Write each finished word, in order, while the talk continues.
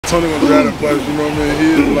Tony gonna drive the bus, you know what I mean?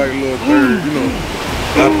 He is like a little third, you know,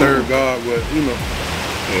 not third guard, but you know,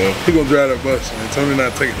 he gonna drive that bus, and Tony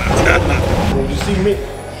not taking that. When you see me,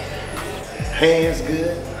 hands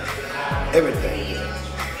good, everything good.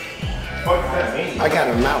 I got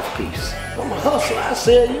a mouthpiece. I'm a hustler. I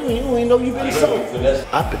sell you, and you ain't know you been sold.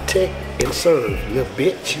 I protect and serve, little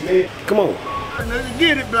bitch. Come on. Let's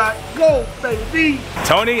get it, Black. Go, baby.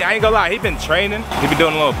 Tony, I ain't gonna lie, he been training. He been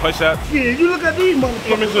doing a little push-ups. Yeah, you look at these motherfuckers.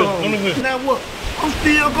 Let me see. Now what? I'm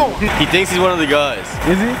still going. He thinks he's one of the guys.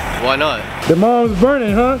 Is he? Why not? The mom's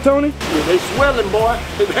burning, huh, Tony? Yeah, they swelling, boy.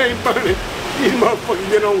 They ain't burning. These motherfuckers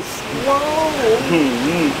get on swole.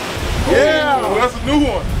 Yeah, that's a new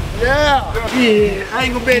one. Yeah, I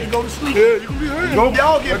ain't gonna be able to go to sleep. Yeah, you can be hurt.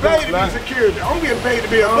 Y'all get paid to be security. I'm getting paid to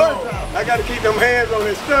be a bus driver. I gotta keep them hands on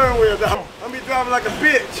that steering wheel, dog. I'm be driving like a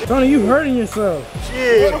bitch. Tony, you hurting yourself.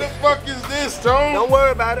 Shit. What the fuck is this, Tony? Don't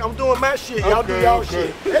worry about it. I'm doing my shit. Y'all do y'all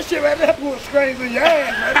shit. That shit right there pulling strings in your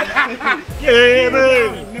ass, man. Yeah,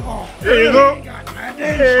 man. There you go. Hand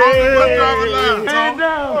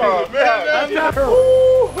down. Oh, man.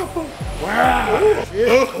 Wow.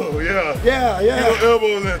 Oh, yeah. Yeah.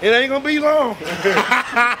 Elbows in. It ain't gonna be long.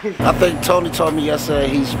 I think Tony told me yesterday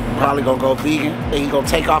he's probably gonna go vegan. And he's gonna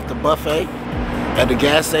take off the buffet at the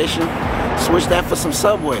gas station, switch that for some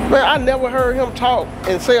Subway. Man, I never heard him talk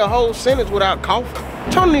and say a whole sentence without coughing.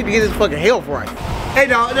 Tony need to get his fucking health right. Hey,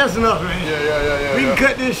 dog, that's enough, man. Yeah. We can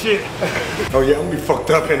cut this shit. Oh yeah, I'm gonna be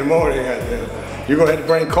fucked up in the morning. You're gonna have to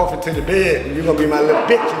bring coffee to the bed. And you're gonna be my little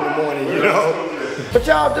bitch in the morning, you know? What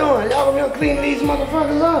y'all doing? Y'all gonna clean these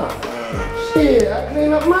motherfuckers up? Shit, I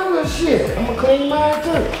clean up my little shit. I'm gonna clean mine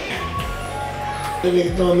too. They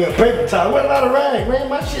niggas throwing me a paper towel. What about a rag, man?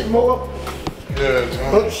 My shit more. Yeah,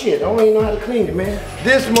 John. Oh shit, I don't even know how to clean it, man.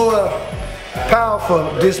 This more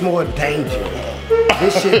powerful, this more dangerous.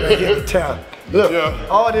 This shit right here, the towel. Look,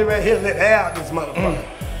 all this right here, let air out this motherfucker.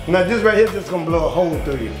 Now this right here just gonna blow a hole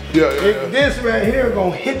through you. This right here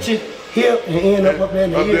gonna hit you here and end up there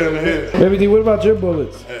in the ear. Baby D, what about your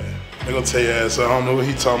bullets? Hey, they gonna tear your ass up. I don't know what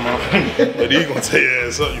he talking about. But he gonna tear your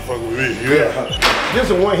ass up, you fuck with me. This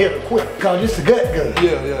is one hit quick, cause this is a gut gun.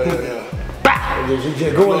 Yeah. Bow! You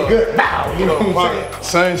just go in the gut, bow! You know what I'm saying?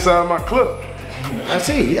 Same side of my clip. I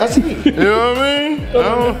see. You know what I mean?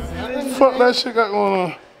 Fuck that shit got going on.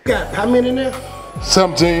 You got how many in there?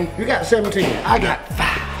 17. You got 17. I got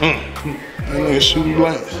 5. That nigga shooting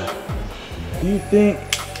blanks. Do you think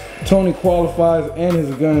Tony qualifies and his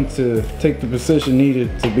gun to take the position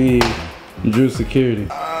needed to be Drew's security?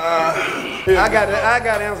 I got to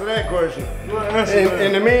answer that question.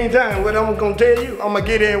 In the meantime, what I'm gonna tell you, I'm gonna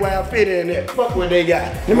get in where I fit in there. Fuck what they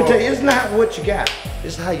got. Let me tell you, it's not what you got,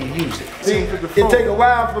 it's how you use it. See, it take a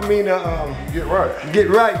while for me to get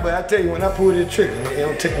right, but I tell you, when I pull this trigger, it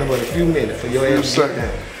don't take no but a few minutes for your ass to get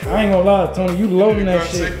down. I ain't gonna lie, Tony, you loading that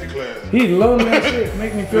shit. He loading that shit,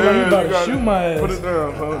 make me feel like he about to shoot my ass. Put it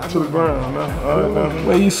down to the ground now. All right, now.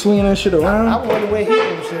 Wait, you swinging that shit around? I wonder where he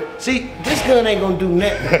is. See, this gun ain't gonna do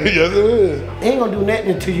nothing. Yes, it is. It ain't gonna do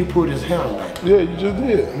nothing until you pull this helmet back. Yeah, you just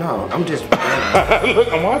did. No, I'm just. Look,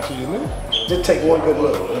 I'm watching you, nigga. Just take one good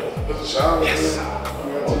look. Yes.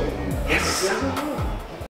 Yes.